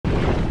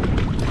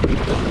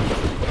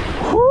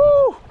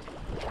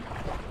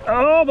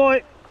Oh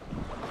boy.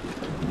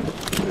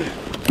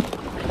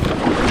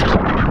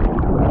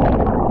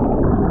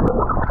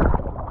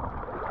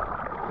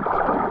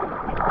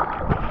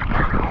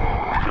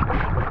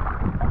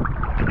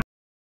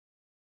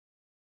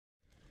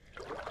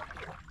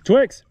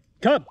 Twix,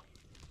 come.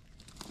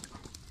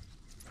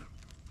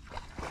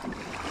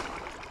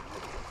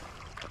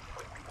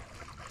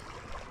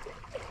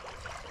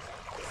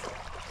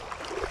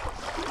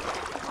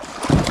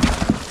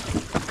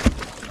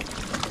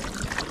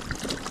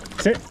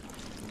 Sit.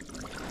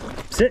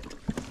 Sit.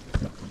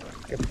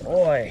 Good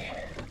boy.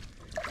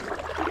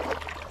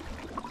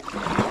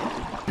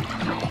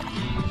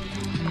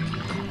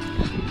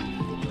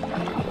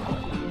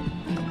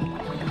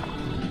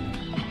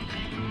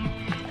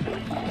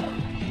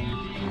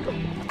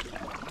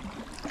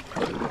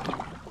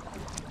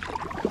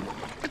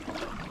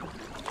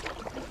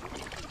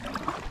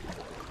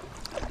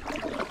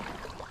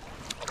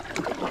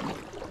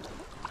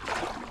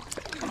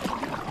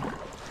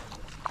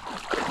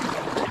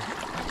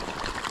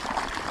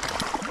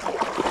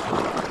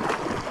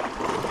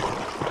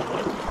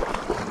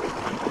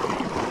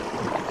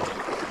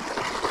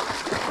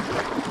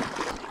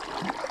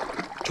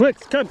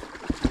 Twix, come.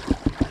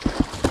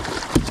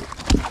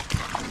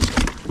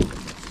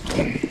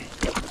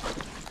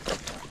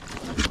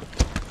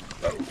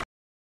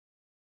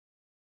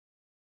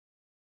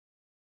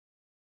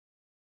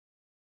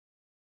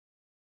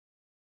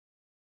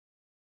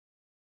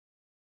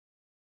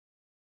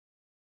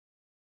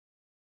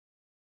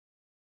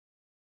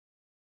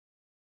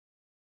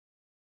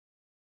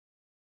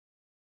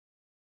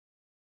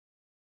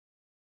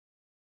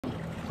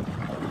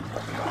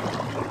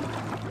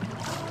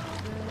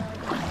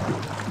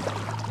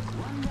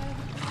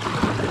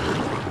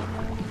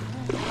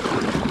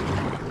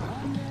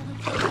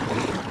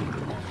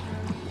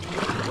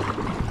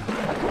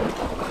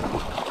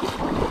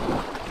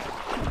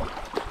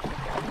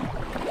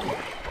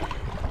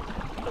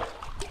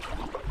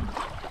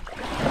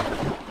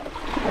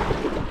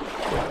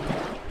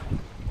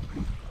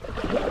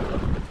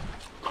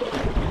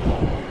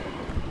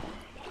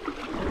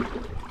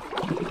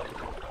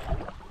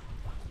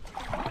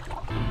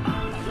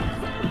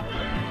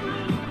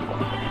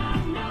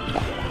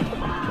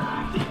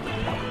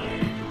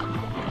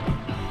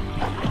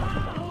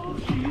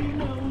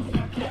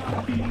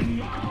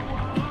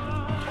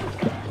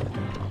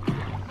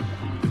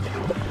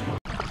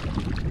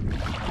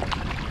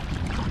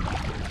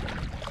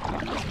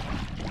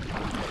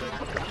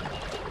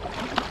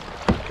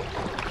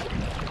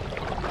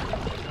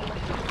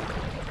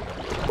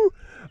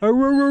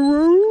 Aroo,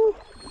 aroo,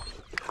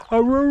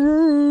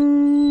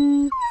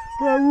 aroo,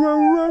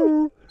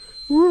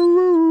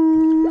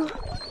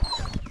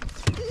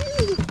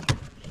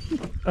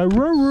 aroo,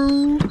 aroo,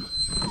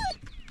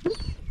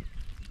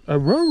 aroo,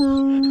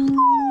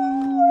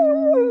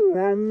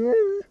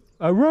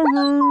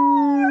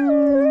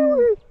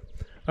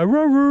 aroo,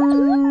 aroo.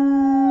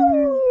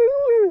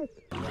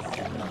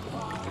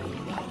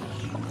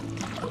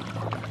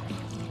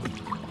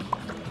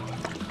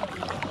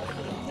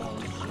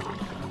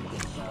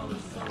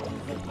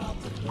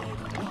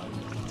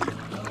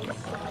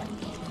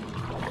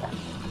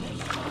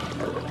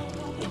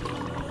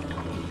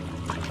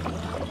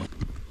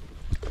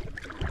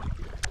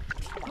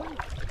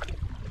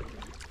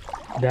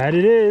 That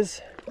it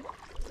is.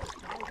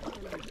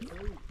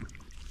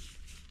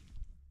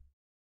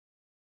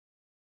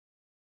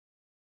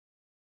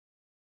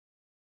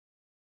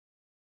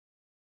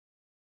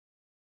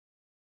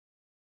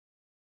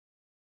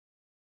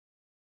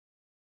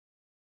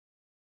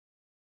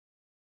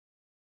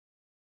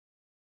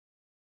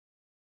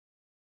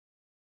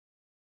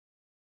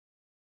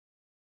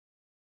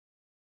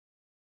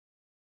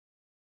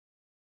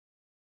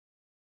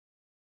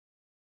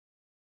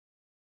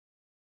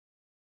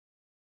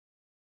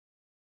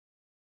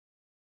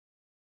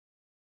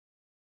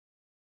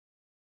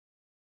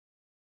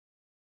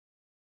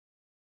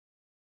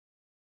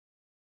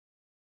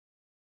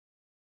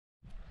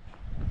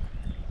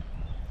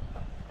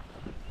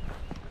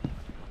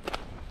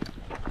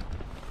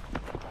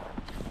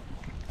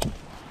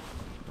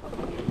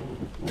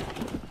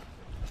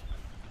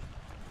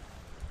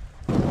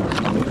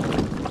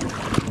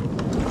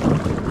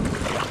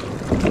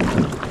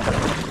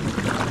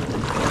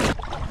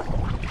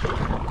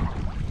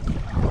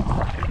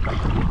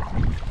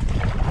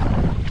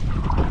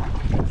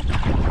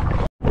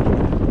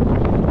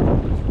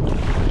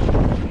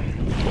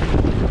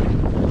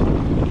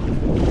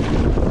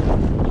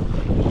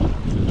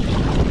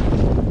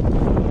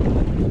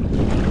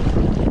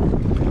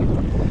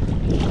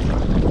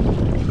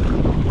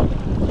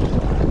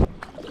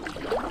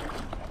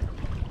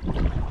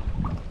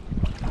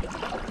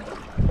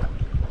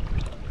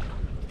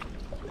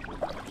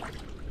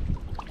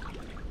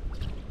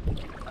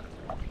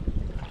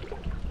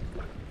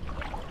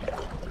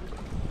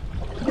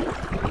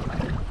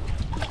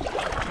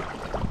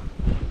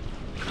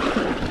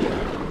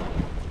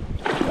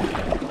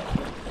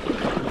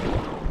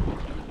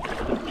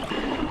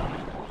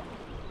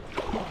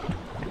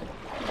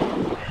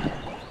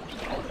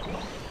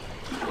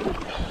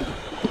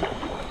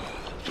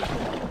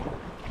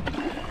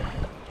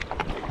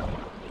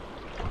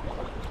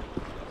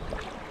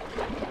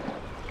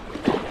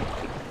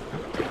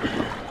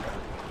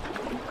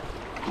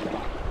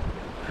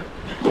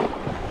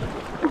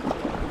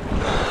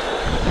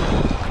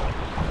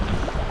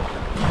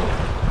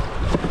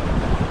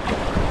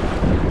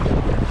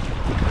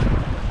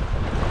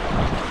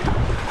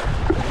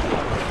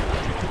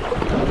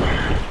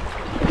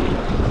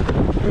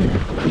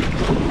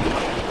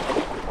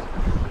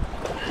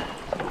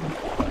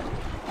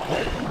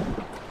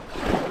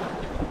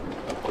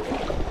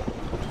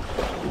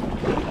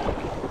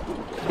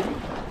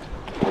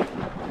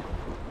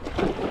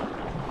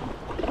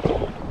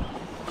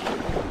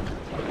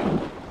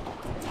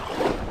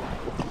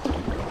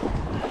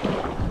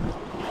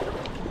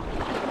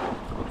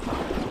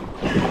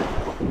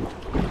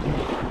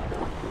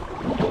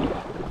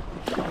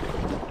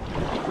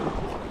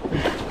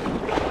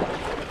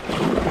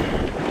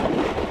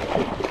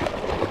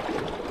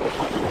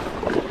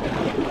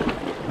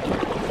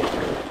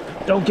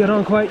 Don't get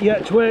on quite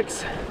yet,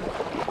 Twix.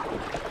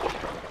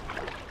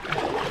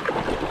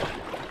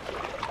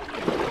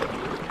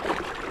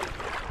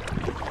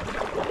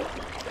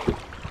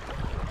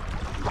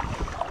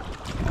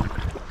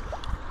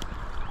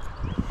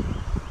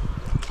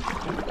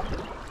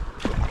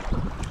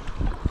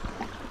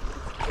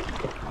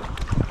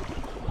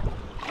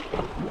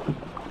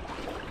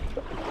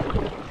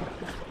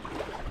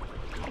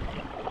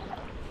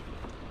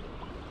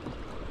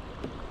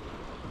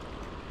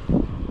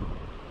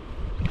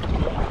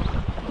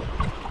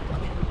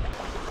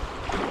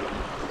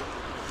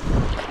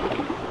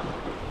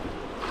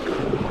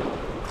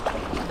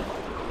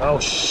 Oh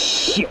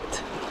shit!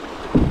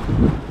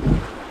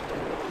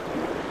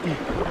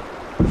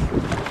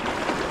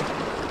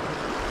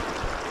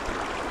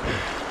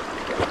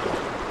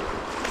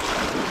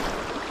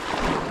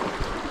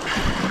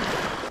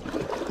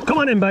 Come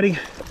on in, buddy.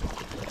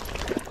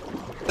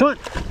 Come on.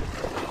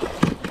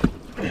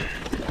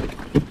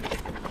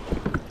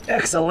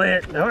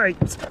 Excellent. All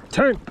right,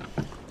 turn.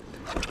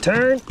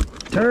 Turn,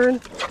 turn.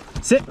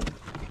 Sit.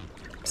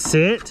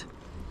 Sit.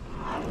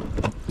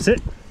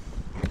 Sit.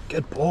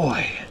 Good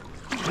boy.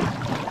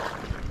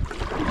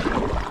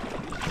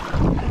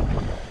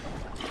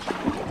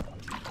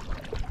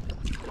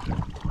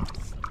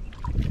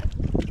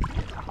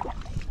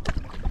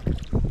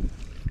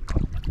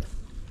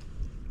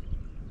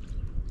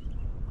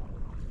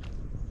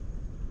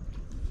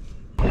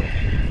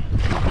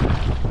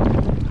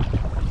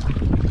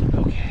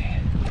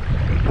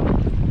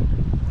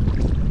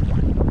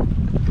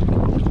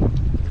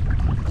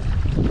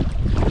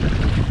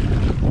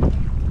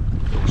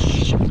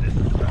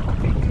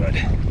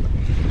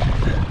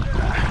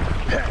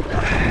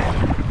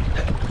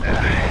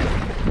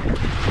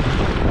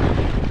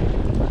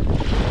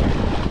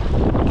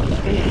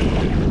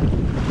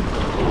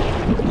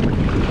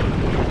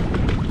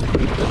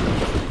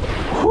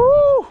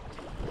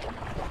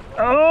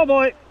 Oh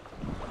boy.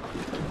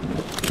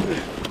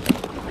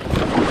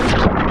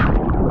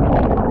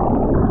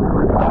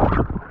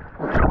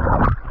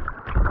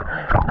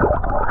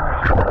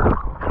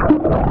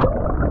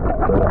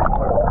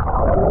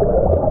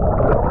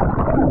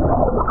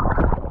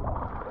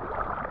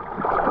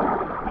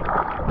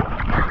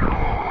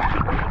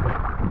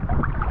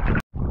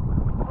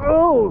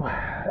 Oh,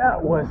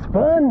 that was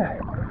fun.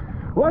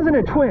 Wasn't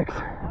it, Twix?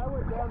 I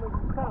went down this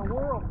kind of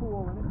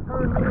whirlpool and it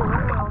turned me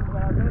around,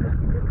 but I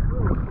managed to get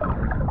through it.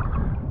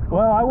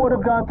 Well, I would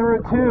have gone through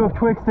it too if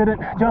Twix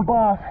didn't jump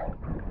off.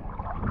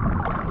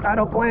 I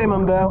don't blame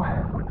him though.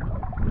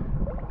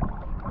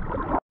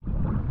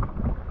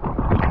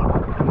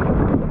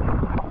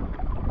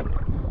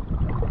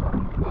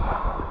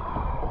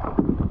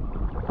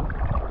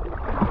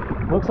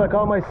 Looks like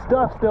all my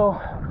stuff's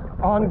still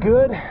on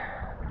good.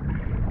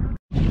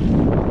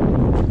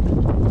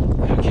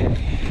 Okay.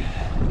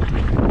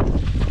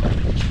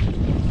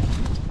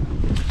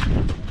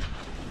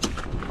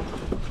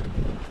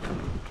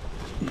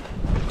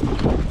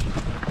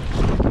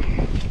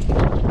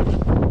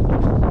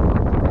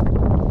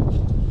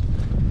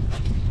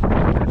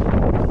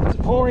 Is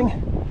it pouring?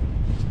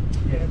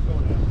 Yeah, it's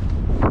going down.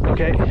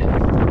 Okay.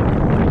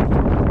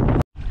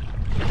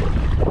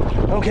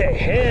 Okay,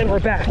 and we're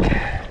back.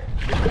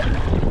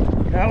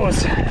 That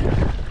was,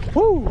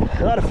 woo,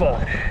 a lot of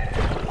fun.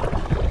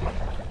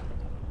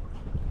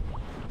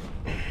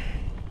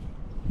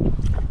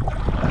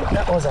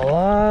 That was a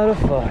lot of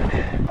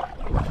fun.